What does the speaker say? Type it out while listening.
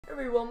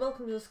Everyone,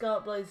 welcome to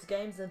Scarlet Blaze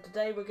Games, and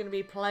today we're going to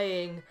be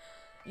playing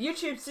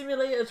YouTube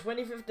Simulator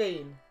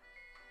 2015.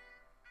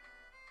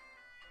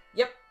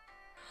 Yep.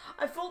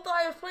 I thought that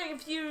I was playing a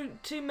few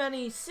too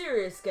many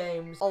serious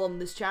games on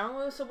this channel.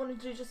 I also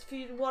wanted to do just a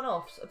few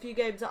one-offs, a few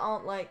games that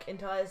aren't like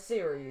entire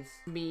series.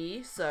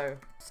 So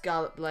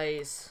Scarlet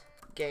Blaze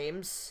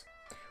Games.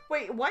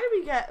 Wait, why do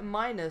we get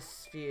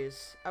minus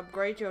views?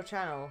 Upgrade your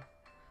channel.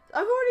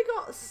 I've already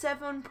got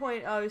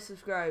 7.0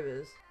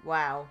 subscribers.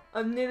 Wow.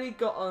 I've nearly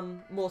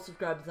gotten more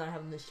subscribers than I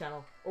have on this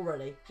channel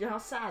already. Do you know how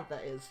sad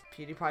that is?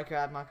 PewDiePie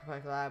collab,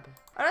 Markiplier collab.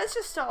 Oh, let's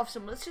just start off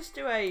some. Let's just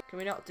do a. Can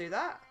we not do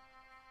that?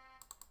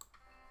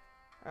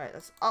 Alright,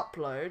 let's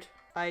upload.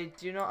 I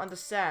do not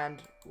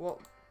understand what.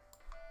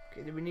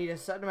 Okay, do we need a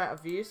certain amount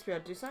of views to be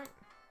able to do something?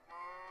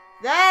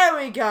 There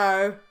we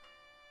go!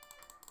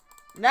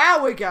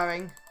 Now we're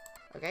going!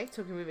 Okay,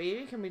 talking with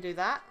Evie, can we do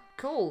that?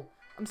 Cool.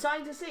 I'm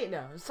starting to see it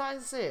now. I'm starting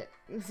to see it.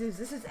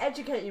 This is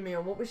educating me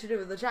on what we should do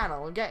with the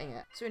channel. I'm getting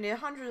it. So we need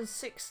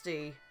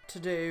 160 to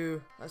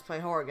do Let's Play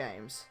horror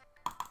games.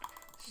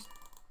 Just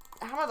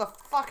hammer the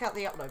fuck out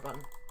the upload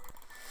button.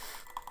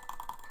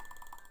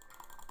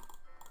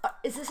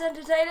 Is this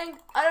entertaining?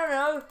 I don't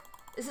know.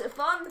 Is it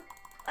fun?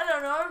 I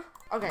don't know.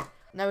 Okay,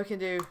 now we can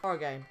do horror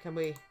game. Can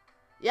we?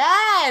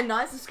 Yeah,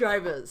 9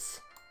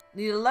 subscribers.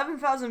 Need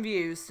 11,000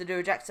 views to do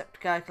a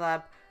Jacksepticeye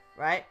collab,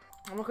 right?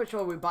 I'm not quite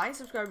sure. We're buying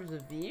subscribers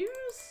with views?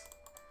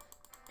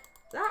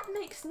 That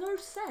makes no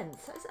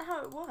sense. That's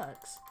how it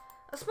works.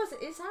 I suppose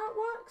it is how it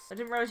works. I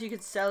didn't realize you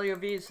could sell your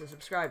views to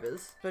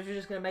subscribers. But you're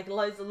just going to make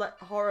loads of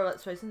horror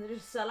Let's Plays and they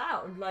just sell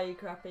out and play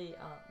crappy.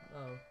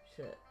 Oh,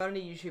 shit.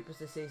 Only YouTubers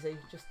to see, so you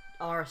just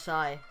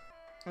RSI.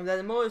 And then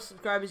the more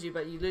subscribers you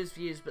lose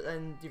views, but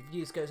then your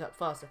views goes up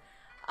faster.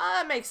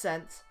 That makes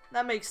sense.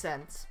 That makes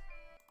sense.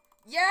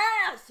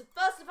 Yes!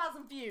 First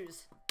 1,000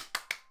 views.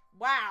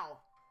 Wow.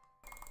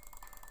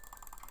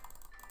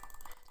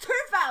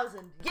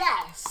 2,000!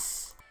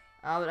 Yes!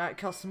 Oh, but that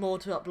costs more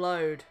to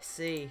upload.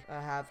 See,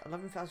 I have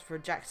 11,000 for a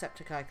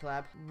Jacksepticeye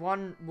collab.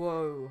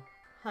 Whoa.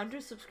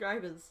 100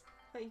 subscribers.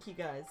 Thank you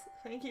guys.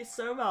 Thank you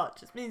so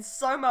much. It means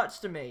so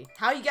much to me.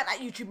 How you get that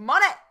YouTube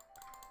money?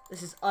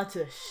 This is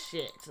utter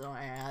shit,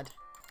 I add.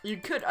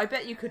 I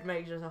bet you could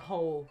make just a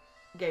whole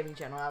gaming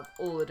channel out of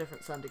all the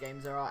different Sunday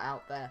games there are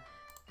out there.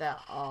 There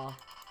are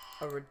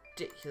a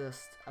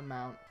ridiculous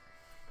amount.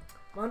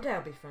 One day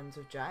I'll be friends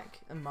with Jack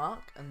and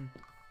Mark, and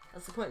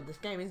that's the point of this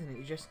game, isn't it?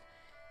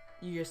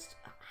 You just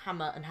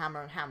hammer and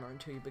hammer and hammer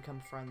until you become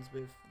friends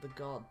with the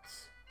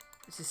gods.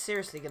 This is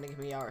seriously going to give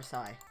me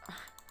RSI.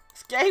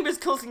 This game is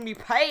causing me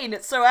pain.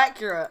 It's so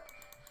accurate.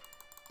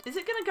 Is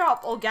it going to go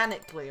up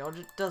organically, or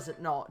does it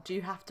not? Do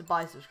you have to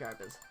buy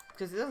subscribers?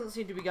 Because it doesn't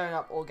seem to be going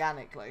up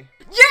organically.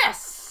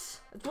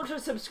 Yes! Let's watch the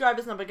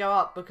subscribers number go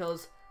up,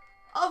 because,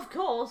 of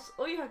course,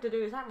 all you have to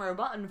do is hammer a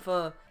button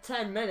for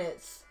 10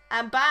 minutes,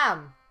 and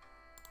bam!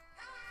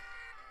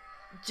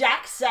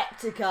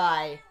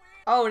 Jacksepticeye.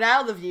 Oh,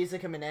 now the views are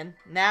coming in.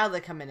 Now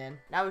they're coming in.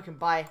 Now we can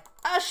buy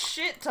a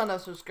shit ton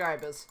of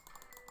subscribers.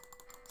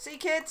 See,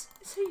 kids?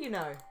 It's who you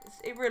know.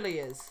 It really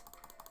is.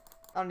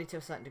 Only to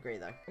a certain degree,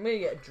 though. I'm gonna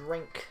get a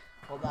drink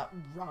while that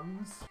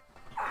runs.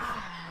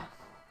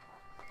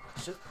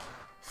 Just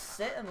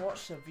sit and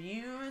watch the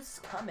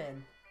views come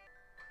in.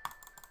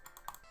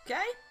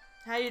 Okay?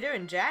 How you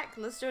doing, Jack?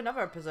 Let's do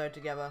another episode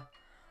together.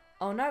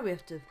 Oh no, we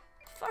have to...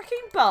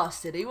 Fucking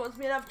bastard, he wants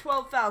me to have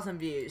 12,000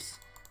 views.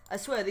 I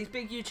swear, these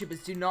big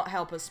YouTubers do not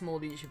help us small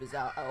YouTubers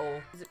out at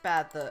all. Is it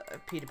bad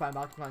that PewDiePie,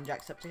 Markiplier, and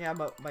Jacksepticeye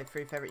are my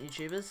 3 favourite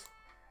YouTubers?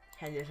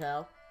 Can you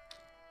tell?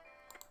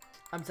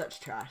 I'm such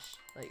trash.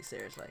 Like,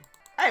 seriously.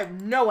 I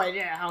have no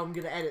idea how I'm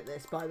gonna edit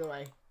this, by the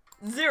way.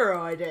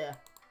 Zero idea.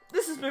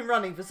 This has been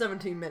running for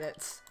 17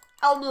 minutes.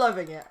 I'm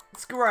loving it.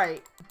 It's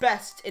great.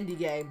 Best indie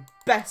game.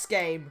 Best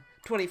game.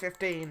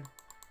 2015.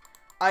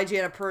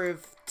 IGN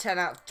approved. 10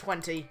 out of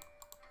 20.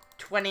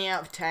 20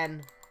 out of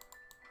 10.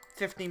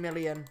 50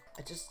 million.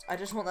 I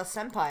just want that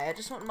senpai. I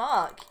just want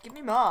Mark. Give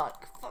me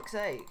Mark. For fuck's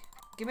sake.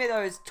 Give me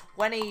those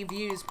 20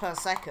 views per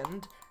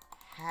second.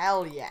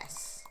 Hell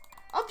yes.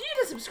 Our view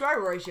to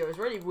subscriber ratio is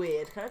really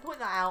weird. Can I point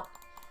that out?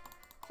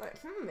 Like,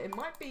 it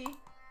might be...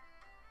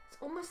 It's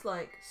almost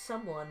like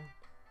someone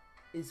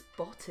is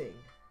botting.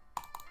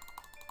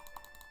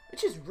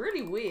 Which is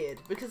really weird,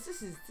 because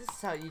this is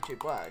how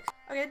YouTube works.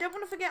 Okay, don't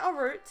want to forget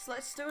our roots.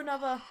 Let's do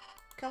another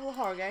couple of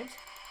horror games.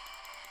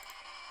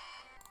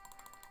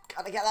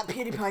 Gotta get that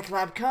PewDiePie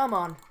collab, come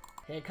on.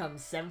 Here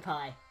comes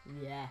Senpai.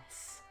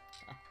 Yes.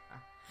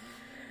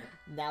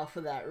 Now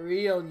for that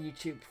real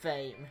YouTube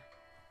fame.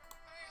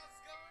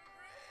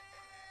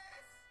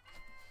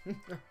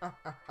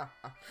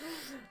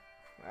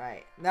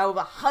 Right, now with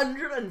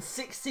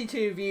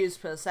 162 views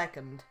per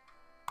second.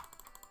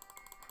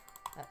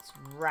 Let's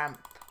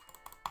ramp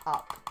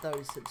up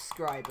those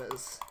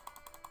subscribers.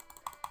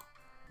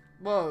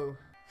 Whoa.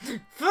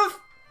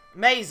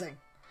 Amazing.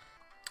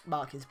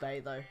 Mark is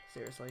Bay though,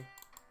 seriously.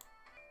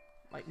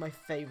 Like my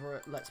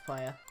favourite Let's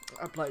Player.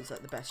 Uploads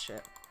like the best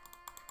shit.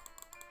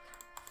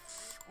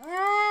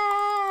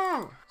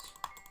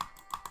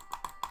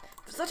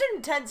 such an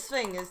intense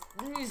thing.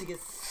 The music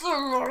is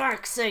so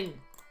relaxing.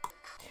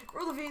 For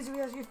all the views we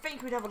have, you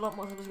think we'd have a lot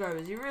more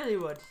subscribers. You really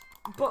would.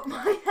 But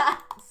my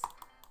hand's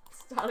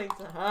starting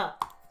to hurt.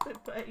 It's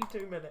been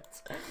 32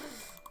 minutes.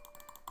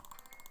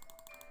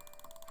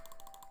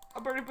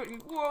 I'm probably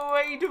putting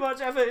way too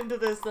much effort into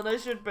this than I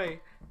should be.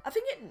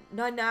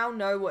 I now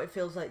know what it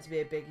feels like to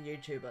be a big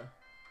YouTuber.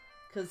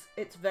 Because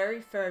it's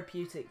very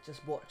therapeutic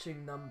just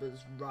watching numbers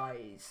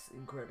rise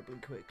incredibly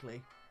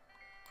quickly.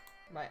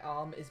 My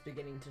arm is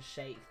beginning to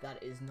shake.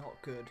 That is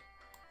not good.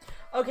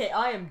 Okay,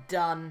 I am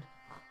done.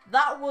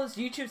 That was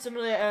YouTube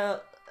Simulator.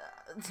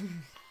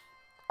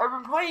 I've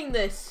been playing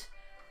this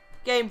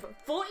game for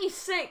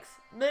 46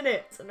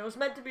 minutes. And it was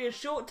meant to be a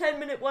short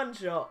 10-minute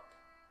one-shot.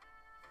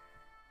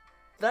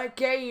 That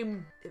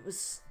game, it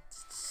was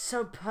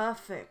so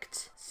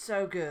perfect.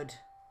 So good.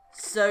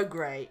 So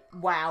great.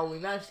 Wow, we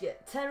managed to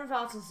get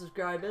 10,000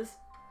 subscribers.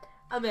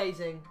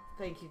 Amazing.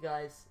 Thank you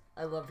guys.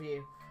 I love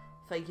you.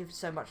 Thank you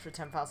so much for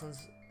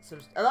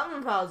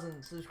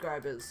 11,000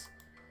 subscribers.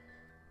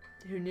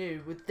 Who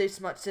knew? With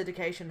this much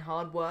dedication,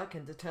 hard work,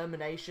 and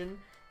determination,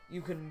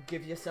 you can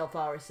give yourself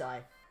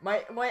RSI.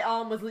 My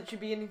arm was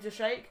literally beginning to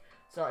shake,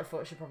 so I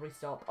thought I should probably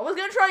stop. I was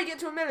going to try and get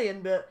to 1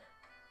 million, but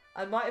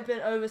I might have been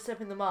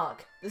overstepping the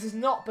mark. This is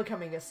not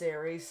becoming a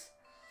series.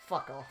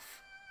 Fuck off.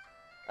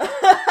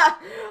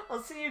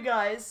 I'll see you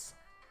guys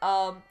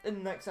in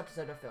the next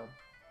episode of Film.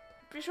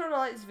 Be sure to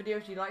like this video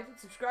if you liked it.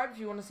 Subscribe if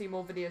you want to see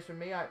more videos from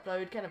me. I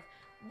upload kind of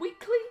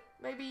weekly,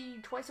 maybe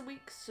twice a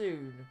week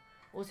soon.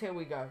 Well, here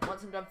we go.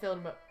 Once I'm done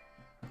building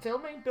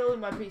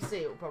my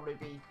PC, it will probably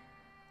be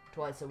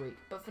twice a week.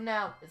 But for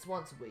now, it's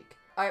once a week.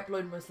 I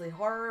upload mostly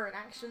horror and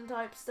action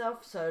type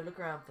stuff, so look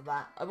around for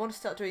that. I want to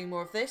start doing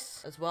more of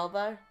this as well,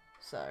 though.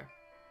 So,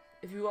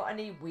 if you've got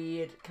any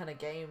weird kind of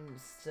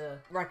games to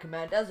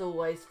recommend, as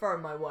always, throw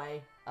them my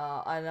way,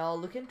 and I'll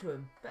look into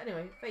them. But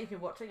anyway, thank you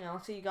for watching, and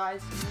I'll see you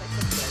guys in the next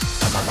episode.